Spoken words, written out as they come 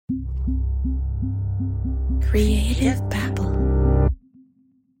Creative Babble.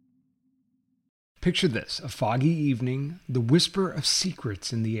 Picture this, a foggy evening, the whisper of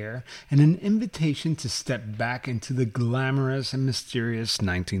secrets in the air, and an invitation to step back into the glamorous and mysterious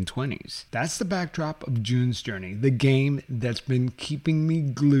 1920s. That's the backdrop of June's Journey, the game that's been keeping me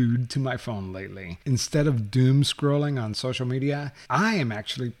glued to my phone lately. Instead of doom scrolling on social media, I am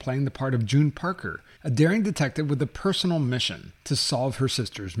actually playing the part of June Parker, a daring detective with a personal mission to solve her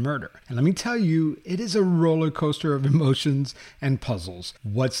sister's murder. And let me tell you, it is a roller coaster of emotions and puzzles.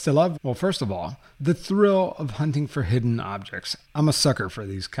 What's to love? Well, first of all, the thrill of hunting for hidden objects. I'm a sucker for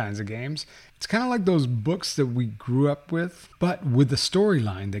these kinds of games. It's kind of like those books that we grew up with, but with a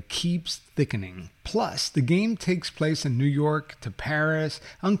storyline that keeps thickening. Plus, the game takes place in New York to Paris,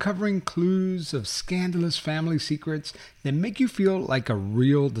 uncovering clues of scandalous family secrets that make you feel like a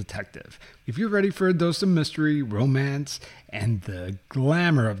real detective. If you're ready for a dose of mystery, romance, and the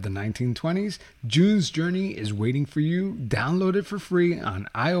glamour of the 1920s, June's Journey is waiting for you. Download it for free on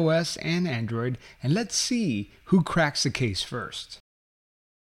iOS and Android, and let's see who cracks the case first.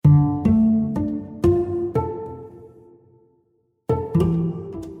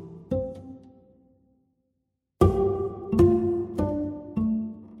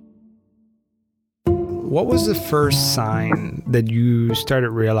 What was the first sign that you started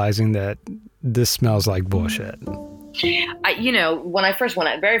realizing that this smells like bullshit? When I first went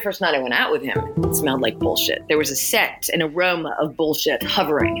out, very first night I went out with him, it smelled like bullshit. There was a scent, an aroma of bullshit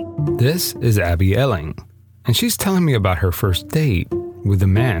hovering. This is Abby Elling, and she's telling me about her first date with the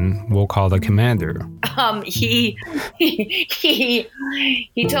man we'll call the commander. He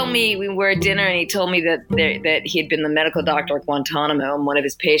told me, we were at dinner, and he told me that he had been the medical doctor at Guantanamo, and one of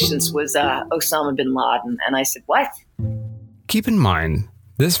his patients was Osama bin Laden. And I said, what? Keep in mind,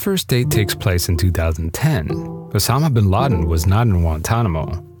 this first date takes place in 2010. Osama bin Laden was not in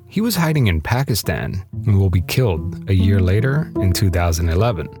Guantanamo. He was hiding in Pakistan and will be killed a year later in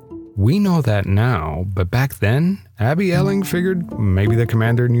 2011. We know that now, but back then, Abby Elling figured maybe the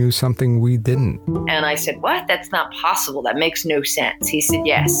commander knew something we didn't. And I said, what? That's not possible. That makes no sense. He said,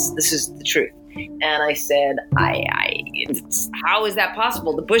 yes, this is the truth. And I said, how is that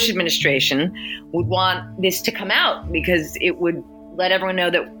possible? The Bush administration would want this to come out because it would let everyone know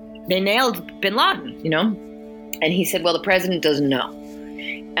that they nailed bin Laden, And he said, well, the president doesn't know.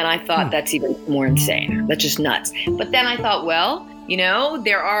 And I thought that's even more insane. That's just nuts. But then I thought, well,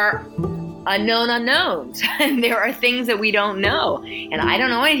 there are unknown unknowns, and there are things that we don't know. And I don't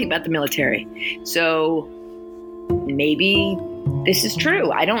know anything about the military. So maybe this is true.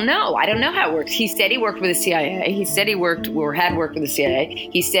 I don't know. I don't know how it works. He said he worked with the CIA. He said he worked or had worked with the CIA.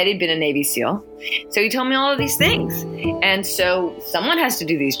 He said he'd been a Navy SEAL. So he told me all of these things. And so someone has to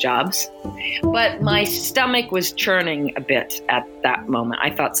do these jobs. But my stomach was churning a bit at that moment. I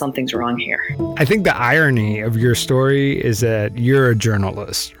thought something's wrong here. I think the irony of your story is that you're a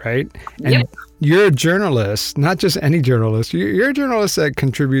journalist, right? And yep. You're a journalist, not just any journalist. You're a journalist that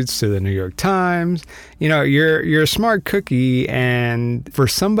contributes to the New York Times. You're a smart cookie, and for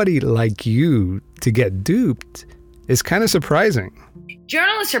somebody like you to get duped is kind of surprising.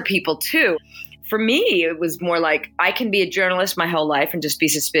 Journalists are people too. For me, it was more like I can be a journalist my whole life and just be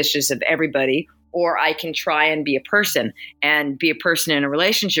suspicious of everybody, or I can try and be a person and be a person in a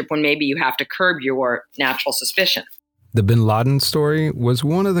relationship when maybe you have to curb your natural suspicion. The bin Laden story was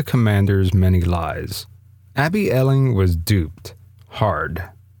one of the commander's many lies. Abby Elling was duped hard.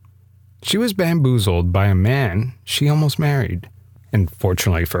 She was bamboozled by a man she almost married. And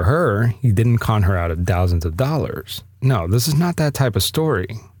fortunately for her, he didn't con her out of thousands of dollars. No, this is not that type of story.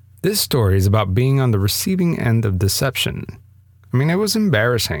 This story is about being on the receiving end of deception. It was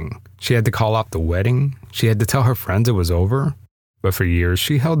embarrassing. She had to call off the wedding. She had to tell her friends it was over. But for years,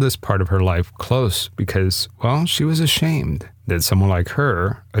 she held this part of her life close because, she was ashamed that someone like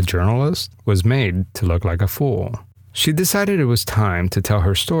her, a journalist, was made to look like a fool. She decided it was time to tell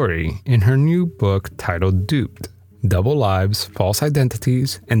her story in her new book titled Duped: Double Lives, False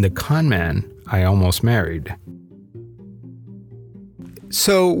Identities, and the Con Man I Almost Married.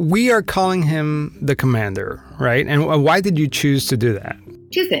 So we are calling him the commander, right? And why did you choose to do that?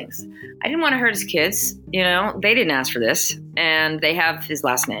 Two things. I didn't want to hurt his kids. They didn't ask for this, and they have his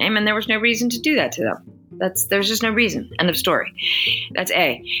last name, and there was no reason to do that to them. There's just no reason. End of story. That's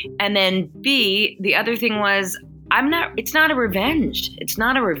A. And then B, the other thing was, it's not a revenge. It's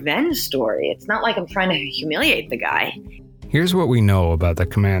not a revenge story. It's not like I'm trying to humiliate the guy. Here's what we know about the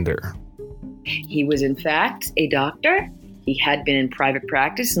commander. He was, in fact, a doctor. He had been in private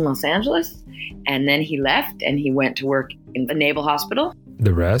practice in Los Angeles, and then he left and he went to work in the Naval Hospital.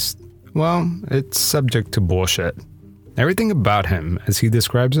 The rest? Well, it's subject to bullshit. Everything about him, as he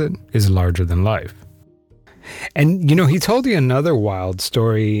describes it, is larger than life. And, you know, he told you another wild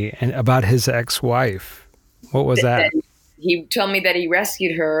story about his ex-wife. What was that? He told me that he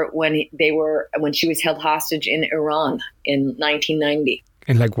rescued her when she was held hostage in Iran in 1990.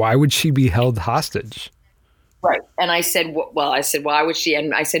 And like, why would she be held hostage? Right. And I said, why would she?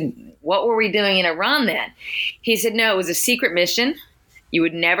 And I said, what were we doing in Iran then? He said, no, it was a secret mission. You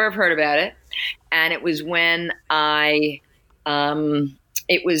would never have heard about it. And it was when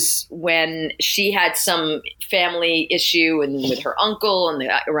when she had some family issue and with her uncle and the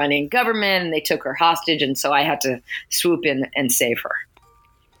Iranian government, and they took her hostage. And so I had to swoop in and save her.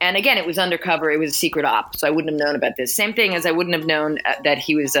 And again, it was undercover. It was a secret op. So I wouldn't have known about this. Same thing as I wouldn't have known that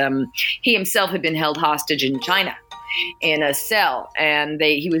he himself had been held hostage in China in a cell, and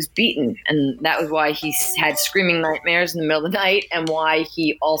he was beaten. And that was why he had screaming nightmares in the middle of the night, and why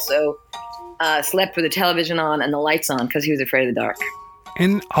he also slept with the television on and the lights on, because he was afraid of the dark.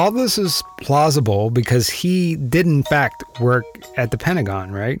 And all this is plausible because he did in fact work at the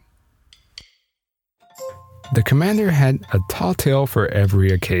Pentagon, right? The commander had a tall tale for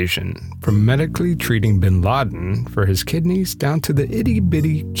every occasion, from medically treating bin Laden for his kidneys down to the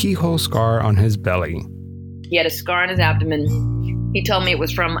itty-bitty keyhole scar on his belly. He had a scar on his abdomen. He told me it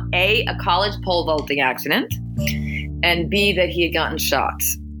was from A, college pole vaulting accident, and B, that he had gotten shot.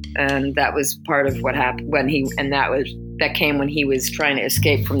 And that was part of what happened that came when he was trying to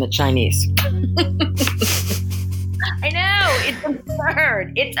escape from the Chinese. I know, it's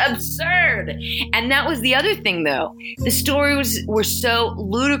absurd. It's absurd. And that was the other thing, though. The stories were so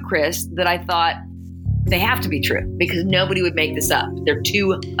ludicrous that I thought they have to be true, because nobody would make this up. They're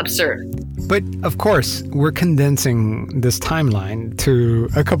too absurd. But of course, we're condensing this timeline to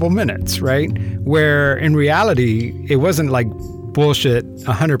a couple minutes, right? Where in reality, it wasn't like bullshit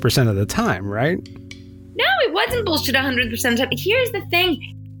 100% of the time, right? No, it wasn't bullshit 100% of the time. Here's the thing.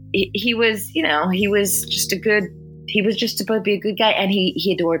 He was supposed to be a good guy, and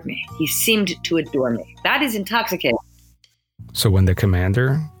he adored me. He seemed to adore me. That is intoxicating. So when the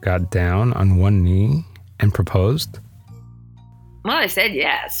commander got down on one knee and proposed? Well, I said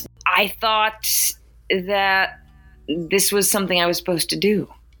yes. I thought that this was something I was supposed to do.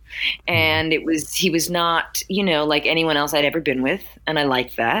 And he was not, like anyone else I'd ever been with. And I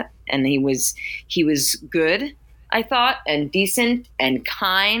liked that. And he was good, I thought, and decent and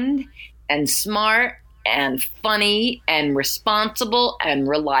kind and smart and funny and responsible and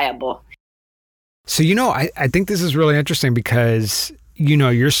reliable. So, I think this is really interesting because,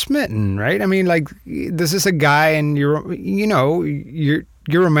 you're smitten, right? I mean, like, this is a guy and you're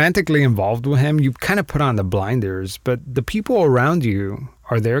romantically involved with him. You kind of put on the blinders, but the people around you,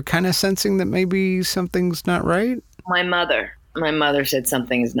 are they kind of sensing that maybe something's not right? My mother said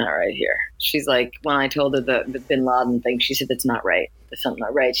something is not right here. She's like, when I told her the bin Laden thing, she said, that's not right. There's something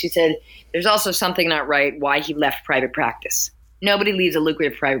not right. She said, there's also something not right why he left private practice. Nobody leaves a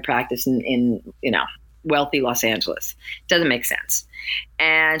lucrative private practice in wealthy Los Angeles. Doesn't make sense.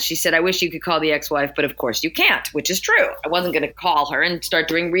 And she said, I wish you could call the ex-wife, but of course you can't, which is true. I wasn't going to call her and start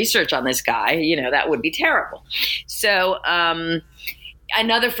doing research on this guy. That would be terrible. So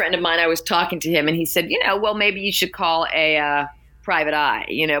another friend of mine, I was talking to him and he said, well, maybe you should call a private eye,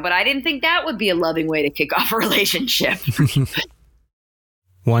 but I didn't think that would be a loving way to kick off a relationship.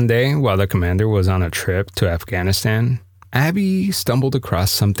 One day, while the commander was on a trip to Afghanistan, Abby stumbled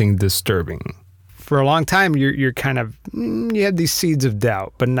across something disturbing. For a long time, you're kind of, you had these seeds of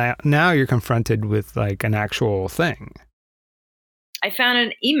doubt, but now you're confronted with like an actual thing. I found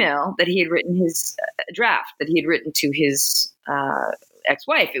an email that he had written, his draft that he had written to his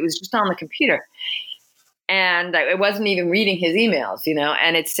ex-wife. It was just on the computer. And I wasn't even reading his emails,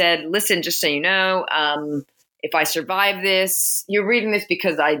 and it said, listen, just so you know, if I survive this, you're reading this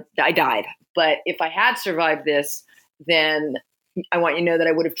because I died. But if I had survived this, then I want you to know that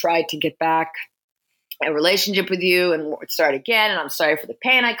I would have tried to get back a relationship with you and start again. And I'm sorry for the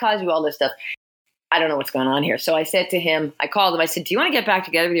pain I caused you, all this stuff. I don't know what's going on here. So I said to him, I called him. I said, do you want to get back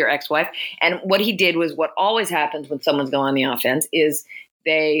together with your ex-wife? And what he did was what always happens when someone's going on the offense is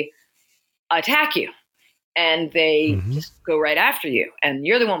they attack you and they just go right after you. And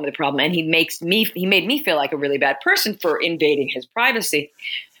you're the one with the problem. And he made me feel like a really bad person for invading his privacy.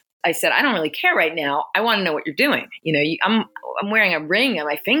 I said, I don't really care right now. I want to know what you're doing. I'm wearing a ring on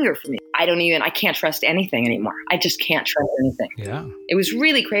my finger for me. I can't trust anything anymore. I just can't trust anything. Yeah. It was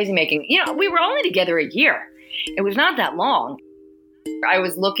really crazy making, we were only together a year. It was not that long. I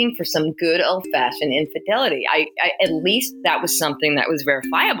was looking for some good old fashioned infidelity. I at least that was something that was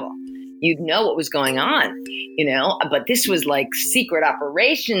verifiable. You'd know what was going on, but this was like secret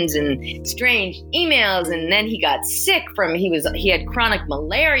operations and strange emails. And then he got sick he had chronic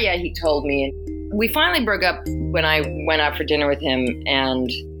malaria, he told me. we finally broke up when I went out for dinner with him, and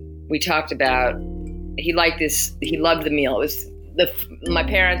we talked about, he loved the meal. It was my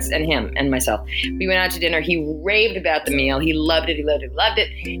parents and him and myself. We went out to dinner. He raved about the meal. He loved it.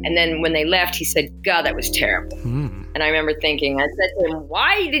 And then when they left, he said, God, that was terrible. And I remember thinking, I said to him,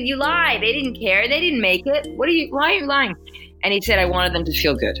 why did you lie? They didn't care. They didn't make it. Why are you lying? And he said, I wanted them to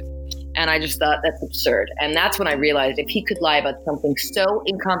feel good. And I just thought, that's absurd. And that's when I realized if he could lie about something so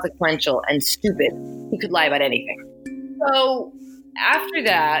inconsequential and stupid, he could lie about anything. So after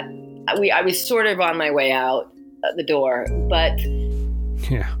that, I was sort of on my way out the door, but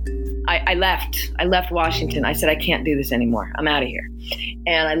yeah, I left. I left Washington. I said, I can't do this anymore. I'm out of here.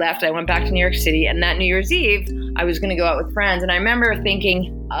 And I left. I went back to New York City. And that New Year's Eve, I was going to go out with friends. And I remember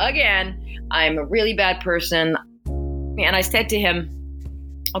thinking, again, I'm a really bad person. And I said to him,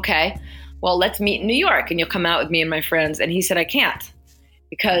 okay, well, let's meet in New York and you'll come out with me and my friends. And he said, I can't,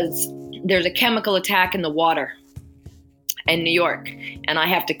 because there's a chemical attack in the water in New York, and I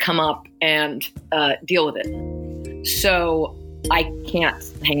have to come up and deal with it. So I can't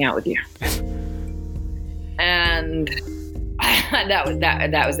hang out with you. And that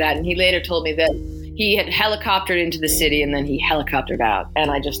was that. And he later told me that he had helicoptered into the city and then he helicoptered out.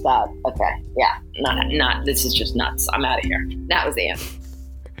 And I just thought, okay, yeah, not this is just nuts. I'm out of here. That was the end.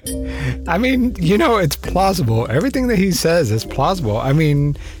 I mean, it's plausible. Everything that he says is plausible. I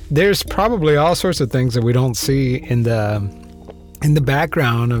mean, there's probably all sorts of things that we don't see in the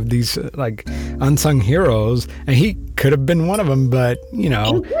background of these like unsung heroes, and he could have been one of them, but he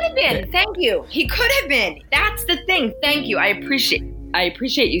could have been. Thank you. He could have been. That's the thing. Thank you. I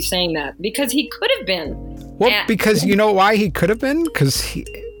appreciate you saying that, because he could have been. Well, because you know why he could have been? Because he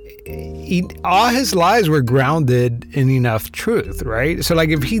all his lies were grounded in enough truth, right? So like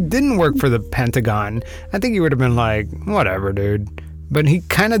if he didn't work for the Pentagon, I think he would have been like, whatever, dude. But he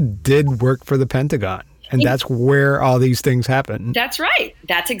kind of did work for the Pentagon. And that's where all these things happen. That's right.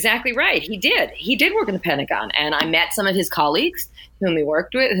 That's exactly right. He did. He did work in the Pentagon. And I met some of his colleagues whom he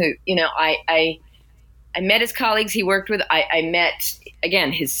worked with, who, I met his colleagues he worked with. I met,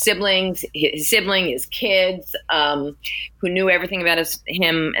 again, his siblings, his kids, who knew everything about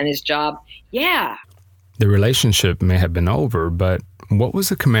him and his job. Yeah. The relationship may have been over, but what was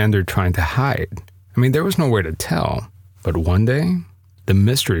the commander trying to hide? I mean, there was no way to tell. But one day, the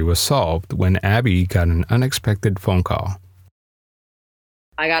mystery was solved when Abby got an unexpected phone call.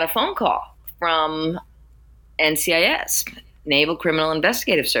 I got a phone call from NCIS, Naval Criminal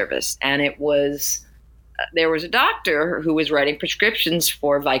Investigative Service, and it was there was a doctor who was writing prescriptions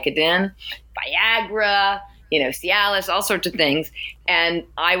for Vicodin, Viagra, Cialis, all sorts of things, and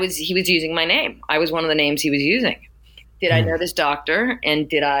he was using my name. I was one of the names he was using. Did I know this doctor, and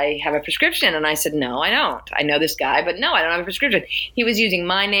did I have a prescription? And I said, no, I don't. I know this guy, but no, I don't have a prescription. He was using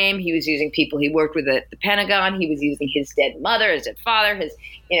my name. He was using people he worked with at the Pentagon. He was using his dead mother, his dead father,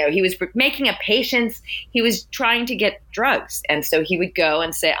 he was making a patient's. He was trying to get drugs. And so he would go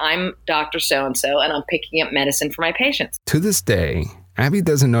and say, I'm Dr. So-and-so, and I'm picking up medicine for my patients. To this day, Abby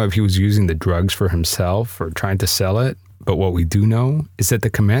doesn't know if he was using the drugs for himself or trying to sell it. But what we do know is that the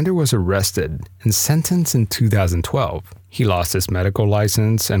commander was arrested and sentenced in 2012. He lost his medical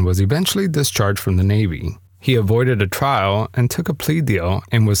license and was eventually discharged from the Navy. He avoided a trial and took a plea deal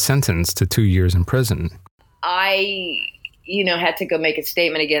and was sentenced to 2 years in prison. I, had to go make a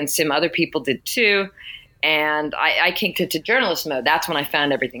statement against him. Other people did too. And I kicked it to journalist mode. That's when I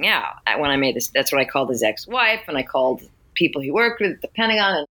found everything out. When I made this, that's what I called his ex-wife, and I called people he worked with at the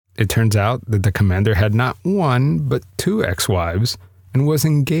Pentagon. And it turns out that the commander had not one, but 2 ex-wives and was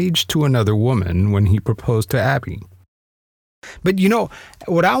engaged to another woman when he proposed to Abby. But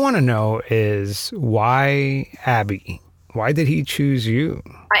what I want to know is why Abby? Why did he choose you?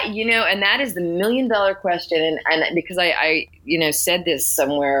 And that is the $1 million question. And because I said this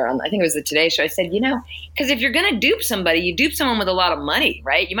somewhere on, I think it was the Today Show. I said, because if you're going to dupe somebody, you dupe someone with a lot of money,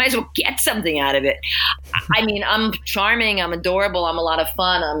 right? You might as well get something out of it. I mean, I'm charming. I'm adorable. I'm a lot of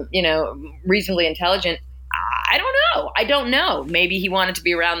fun. I'm, reasonably intelligent. I don't know. Maybe he wanted to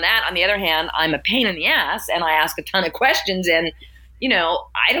be around that. On the other hand, I'm a pain in the ass and I ask a ton of questions and,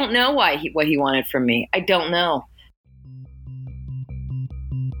 I don't know what he wanted from me. I don't know.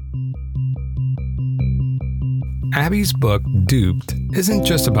 Abby's book, Duped, isn't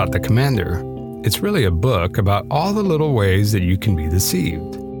just about the commander. It's really a book about all the little ways that you can be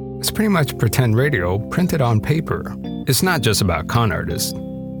deceived. It's pretty much pretend radio printed on paper. It's not just about con artists.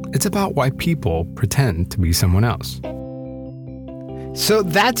 It's about why people pretend to be someone else. So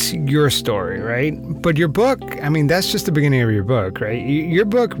that's your story, right? But your book, that's just the beginning of your book, right? Your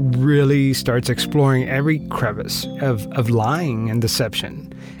book really starts exploring every crevice of lying and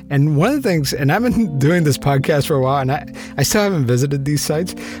deception. And one of the things, and I've been doing this podcast for a while, and I still haven't visited these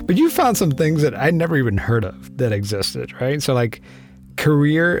sites, but you found some things that I'd never even heard of that existed, right? So like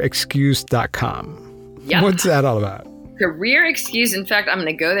careerexcuse.com. Yep. What's that all about? Career Excuse. In fact, I'm going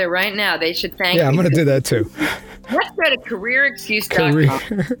to go there right now. They should thank me. Yeah, I'm going to do that too. Let's go to careerexcuse.com.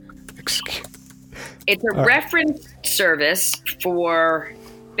 Career excuse. It's a reference service for,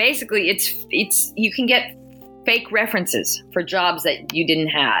 basically, it's you can get fake references for jobs that you didn't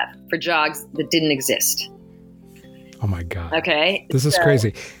have, for jobs that didn't exist. Oh my God. Okay. This is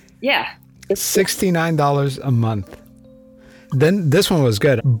crazy. Yeah. $69 a month. Then this one was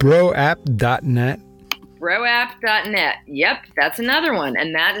good. Broapp.net. Broapp.net. Yep, that's another one.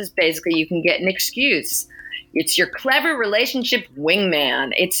 And that is basically, you can get an excuse. It's your clever relationship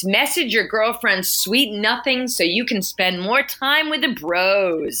wingman. It's message your girlfriend's sweet nothing so you can spend more time with the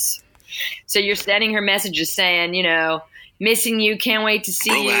bros. So you're sending her messages saying, missing you, can't wait to see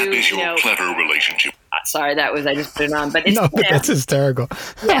Broapp you. is your clever relationship. Sorry, I just put it on, but it's No, but that's hysterical.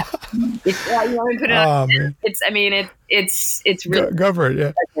 Yeah, you want me to put it on? Man. It's really Go for it.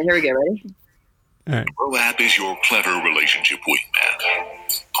 Yeah. Okay, here we go. Ready? All right. Broapp is your clever relationship wingman.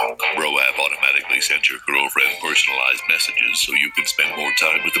 Broapp automatically sends your girlfriend personalized messages so you can spend more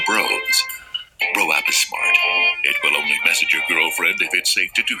time with the bros. Broapp is smart. It will only message your girlfriend if it's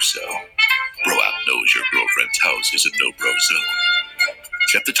safe to do so. Broapp knows your girlfriend's house is a no-bro zone.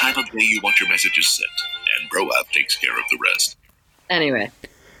 Set the time of day you want your messages sent, and Broapp takes care of the rest. Anyway.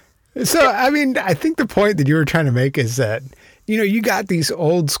 So, I mean, I think the point that you were trying to make is that, you got these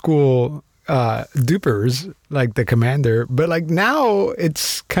old school dupers like the Commander, but like now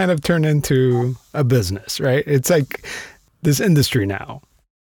it's kind of turned into a business, right? It's like this industry now.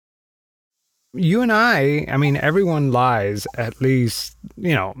 You and I mean, everyone lies at least,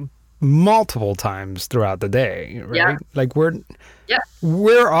 multiple times throughout the day, right? Yeah. Like we're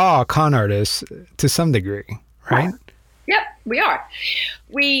all con artists to some degree, right? Yep, we are.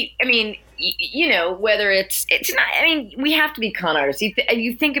 Whether it's not, we have to be con artists.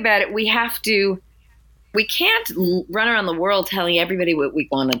 You think about it, we can't run around the world telling everybody what we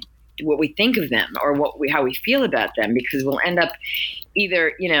think of them or how we feel about them, because we'll end up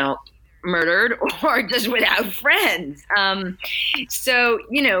either, murdered or just without friends.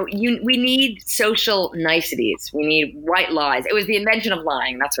 We need social niceties. We need white lies. It was the invention of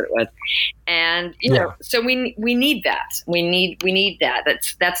lying. That's what it was. And, so we need that. We need that.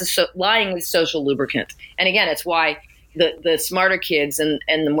 Lying is social lubricant. And again, it's why the smarter kids and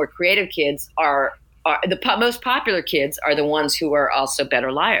the more creative kids are the most popular kids are the ones who are also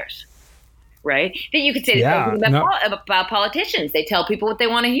better liars. Right? That you could say the same thing about politicians. They tell people what they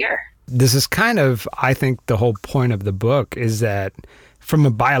want to hear. This is kind of, I think, the whole point of the book is that from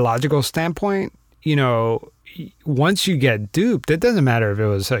a biological standpoint, once you get duped, it doesn't matter if it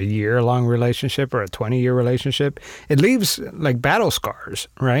was a year-long relationship or a 20-year relationship. It leaves like battle scars,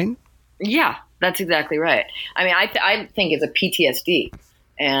 right? Yeah, that's exactly right. I think it's a PTSD.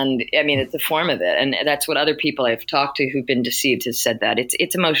 And it's a form of it. And that's what other people I've talked to who've been deceived have said, that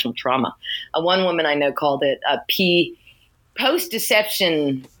it's emotional trauma. One woman I know called it a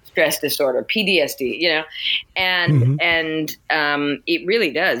post-deception stress disorder, PTSD, and it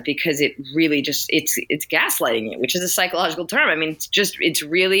really does, because it really just, it's gaslighting you, which is a psychological term. It's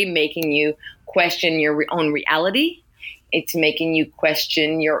really making you question your own reality. It's making you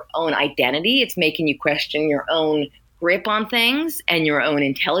question your own identity. It's making you question your own grip on things and your own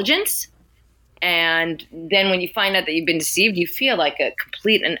intelligence. And then when you find out that you've been deceived, you feel like a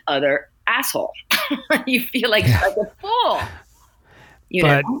complete and utter asshole. You feel like a fool.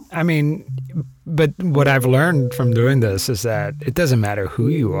 But what I've learned from doing this is that it doesn't matter who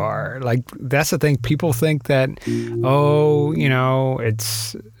you are. Like, that's the thing. People think that,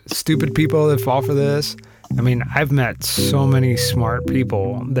 it's stupid people that fall for this. I've met so many smart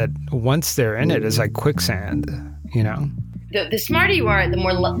people that once they're in it, it's like quicksand, The smarter you are, the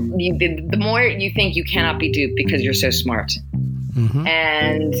more you think you cannot be duped because you're so smart. Mm-hmm.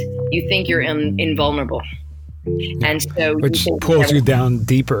 And you think you're invulnerable. And so which pulls you down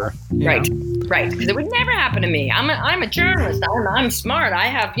deeper. Right. Because it would never happen to me. I'm a journalist. I'm smart. I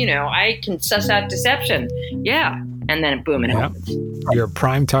have, I can suss out deception. Yeah. And then boom, it happens. You're a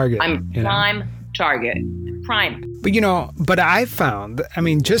prime target. I'm prime target. Prime. But I found,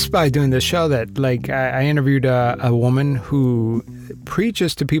 just by doing this show, that like I interviewed a woman who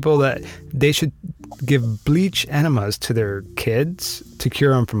preaches to people that they should give bleach enemas to their kids to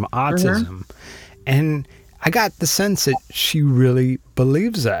cure them from autism. Mm-hmm. And I got the sense that she really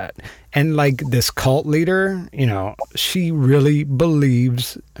believes that. And like this cult leader, she really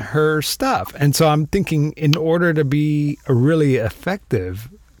believes her stuff. And so I'm thinking, in order to be a really effective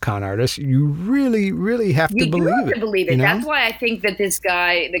con artist, you really, really have to believe it. You have to believe it. You know? That's why I think that this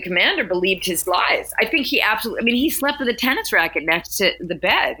guy, the commander, believed his lies. I think he absolutely. I mean, he slept with a tennis racket next to the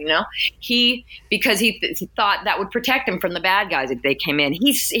bed. Because he thought that would protect him from the bad guys if they came in.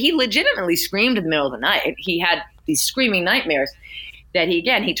 He legitimately screamed in the middle of the night. He had these screaming nightmares that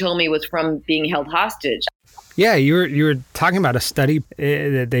he told me was from being held hostage. Yeah, you were talking about a study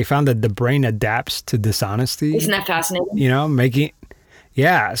that they found that the brain adapts to dishonesty. Isn't that fascinating?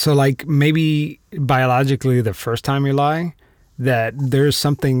 So like maybe biologically the first time you lie, that there's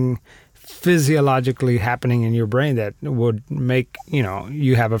something physiologically happening in your brain that would make,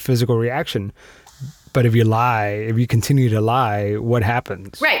 you have a physical reaction. But if you continue to lie, what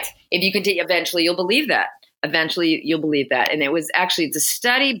happens? Right. If you continue, eventually you'll believe that. And it's a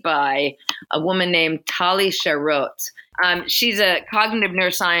study by a woman named Tali Sharot. She's a cognitive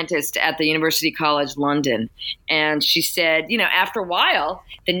neuroscientist at the University College London. And she said, after a while,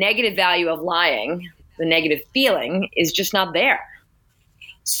 the negative value of lying, the negative feeling, is just not there.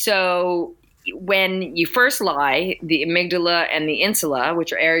 So when you first lie, the amygdala and the insula,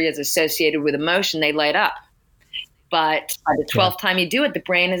 which are areas associated with emotion, they light up. But by the 12th time you do it, the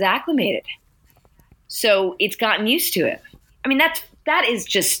brain is acclimated. So it's gotten used to it. I mean, that is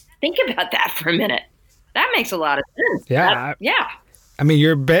just, think about that for a minute. That makes a lot of sense. Yeah. Yeah. I mean,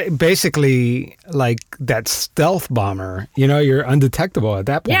 you're basically like that stealth bomber. You're undetectable at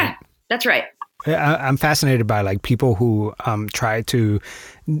that point. Yeah, that's right. I'm fascinated by like people who try to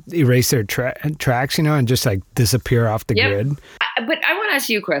erase their tracks, and just like disappear off the grid. But I want to ask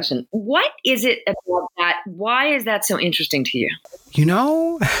you a question. What is it about that? Why is that so interesting to you?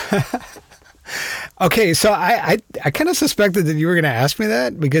 Okay, so I kind of suspected that you were going to ask me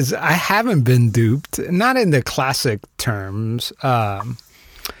that because I haven't been duped, not in the classic terms. I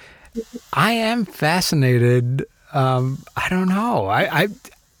am fascinated. I don't know.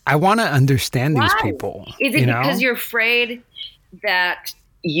 I want to understand these people. Is it because you're afraid that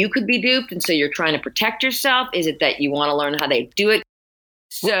you could be duped and so you're trying to protect yourself? Is it that you want to learn how they do it?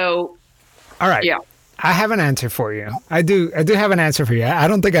 So, all right. Yeah. I have an answer for you. I do have an answer for you. I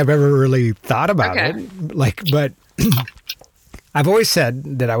don't think I've ever really thought about it. But I've always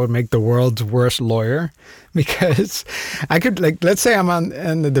said that I would make the world's worst lawyer because I could, let's say I'm on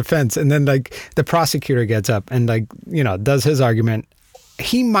the defense and then the prosecutor gets up and does his argument.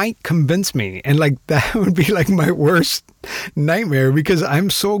 He might convince me, and that would be my worst nightmare because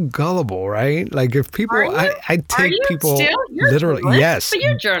I'm so gullible, right? If people, I take people literally. Yes, but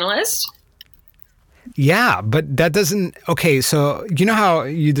you're a journalist. Yeah, but that doesn't... Okay, so you know how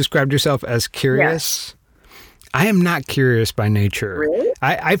you described yourself as curious? Yes. I am not curious by nature. Really?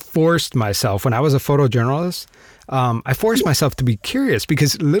 I forced myself, when I was a photojournalist, I forced myself to be curious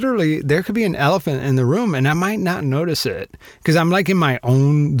because literally there could be an elephant in the room and I might not notice it because I'm in my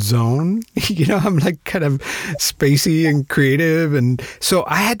own zone. I'm kind of spacey and creative. And so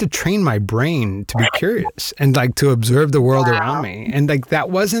I had to train my brain to be curious and to observe the world around me. And that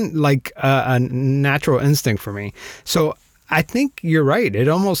wasn't a natural instinct for me. So I think you're right. It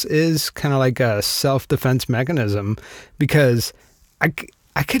almost is kind of like a self-defense mechanism because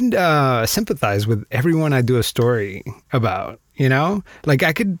I can sympathize with everyone I do a story about,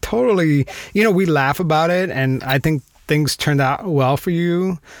 I could totally, we laugh about it and I think things turned out well for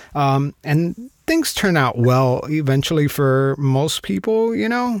you. And things turn out well eventually for most people,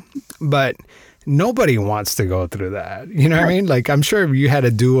 but nobody wants to go through that. You know what I mean? I'm sure if you had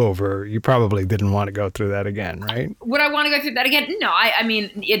a do-over, you probably didn't want to go through that again, right? Would I want to go through that again? No, I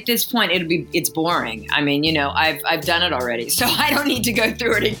mean, at this point, it's boring. I mean, I've done it already, so I don't need to go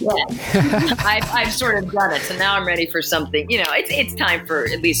through it again. I've sort of done it, so now I'm ready for something. It's time for,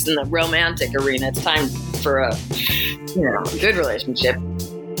 at least in the romantic arena, it's time for a good relationship.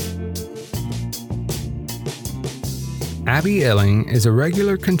 Abby Illing is a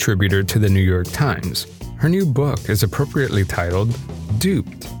regular contributor to the New York Times. Her new book is appropriately titled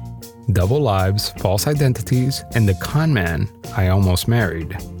Duped: Double Lives, False Identities, and the Con Man I Almost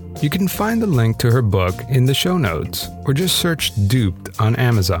Married. You can find the link to her book in the show notes, or just search Duped on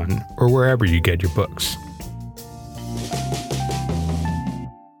Amazon or wherever you get your books.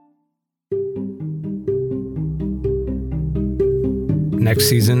 Next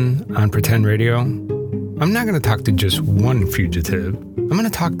season on Pretend Radio, I'm not going to talk to just one fugitive. I'm going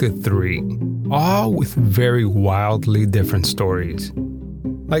to talk to 3, all with very wildly different stories.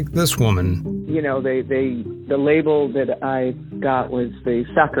 Like this woman. The label that I got was the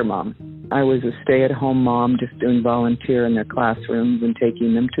soccer mom. I was a stay-at-home mom, just doing volunteer in their classrooms and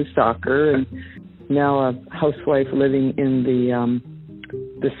taking them to soccer. And now a housewife living in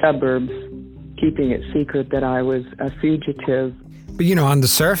the suburbs, keeping it secret that I was a fugitive. But, on the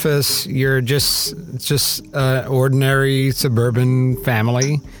surface, you're just ordinary suburban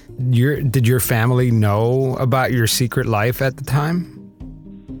family. Did your family know about your secret life at the time?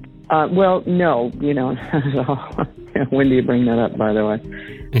 Well, no, not at all. When do you bring that up, by the way?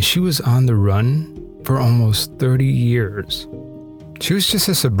 And she was on the run for almost 30 years. She was just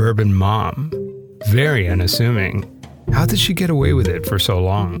a suburban mom, very unassuming. How did she get away with it for so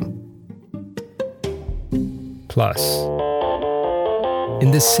long? Plus, in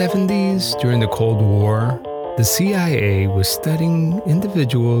the 70s, during the Cold War, the CIA was studying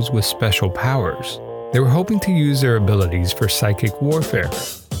individuals with special powers. They were hoping to use their abilities for psychic warfare.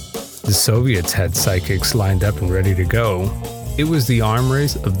 The Soviets had psychics lined up and ready to go. It was the arm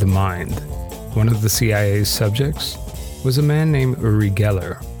race of the mind. One of the CIA's subjects was a man named Uri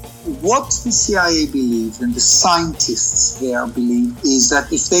Geller. What the CIA believed, and the scientists there believed, is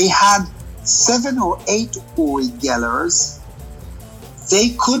that if they had 7 or 8 Uri Gellers,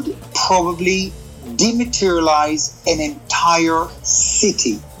 they could probably dematerialize an entire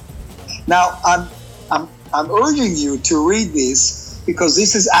city. Now, I'm urging you to read this, because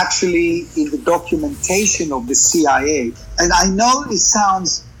this is actually in the documentation of the CIA. And I know it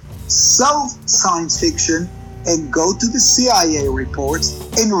sounds so science fiction, and go to the CIA reports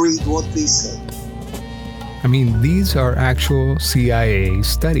and read what they say. I mean, these are actual CIA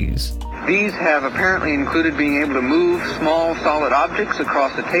studies. These have apparently included being able to move small solid objects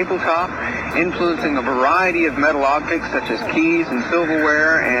across a tabletop, influencing a variety of metal objects such as keys and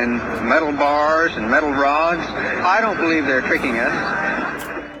silverware and metal bars and metal rods. I don't believe they're tricking us.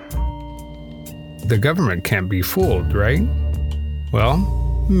 The government can't be fooled, right? Well,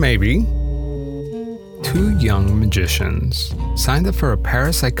 maybe. 2 young magicians signed up for a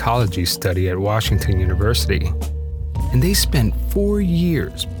parapsychology study at Washington University. And they spent 4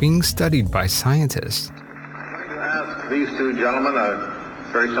 years being studied by scientists. I'd like to ask these 2 gentlemen a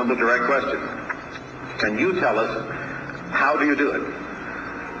very simple, direct question. Can you tell us, how do you do it?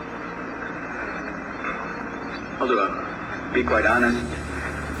 Hold on. Be quite honest,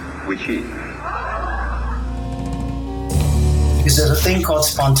 we cheat. Because there's a thing called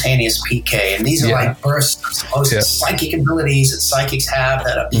spontaneous PK, and these are like bursts of supposed psychic abilities that psychics have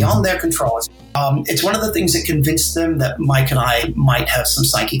that are beyond their control. It's one of the things that convinced them that Mike and I might have some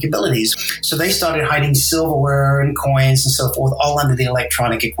psychic abilities. So they started hiding silverware and coins and so forth all under the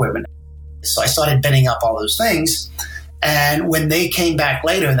electronic equipment. So I started bending up all those things. And when they came back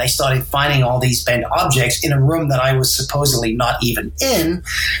later and they started finding all these bent objects in a room that I was supposedly not even in,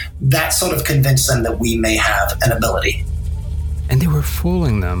 that sort of convinced them that we may have an ability. And they were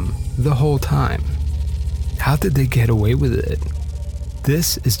fooling them the whole time. How did they get away with it?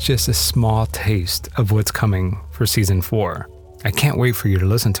 This is just a small taste of what's coming for season 4. I can't wait for you to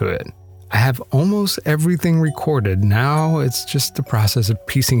listen to it. I have almost everything recorded. Now it's just the process of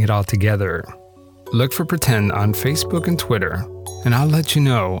piecing it all together. Look for Pretend on Facebook and Twitter, and I'll let you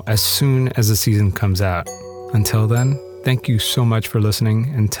know as soon as the season comes out. Until then, thank you so much for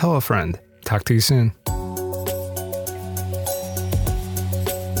listening, and tell a friend. Talk to you soon.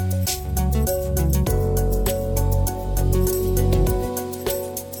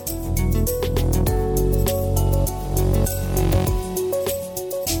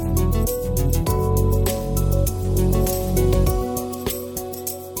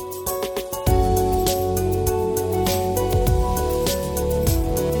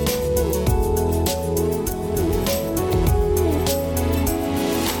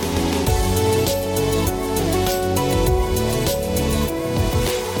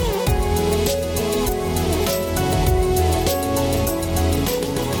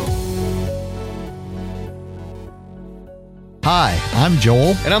 Hi, I'm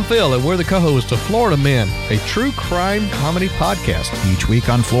Joel. And I'm Phil, and we're the co-hosts of Florida Men, a true crime comedy podcast. Each week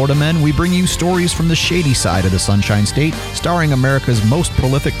on Florida Men, we bring you stories from the shady side of the Sunshine State, starring America's most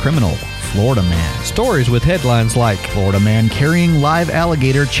prolific criminal, Florida Man. Stories with headlines like Florida Man carrying live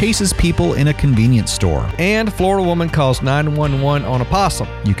alligator chases people in a convenience store. And Florida Woman calls 911 on a possum.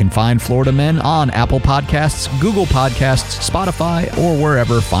 You can find Florida Men on Apple Podcasts, Google Podcasts, Spotify, or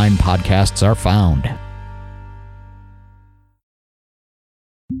wherever fine podcasts are found.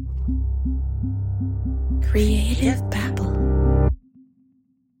 Creative Babble.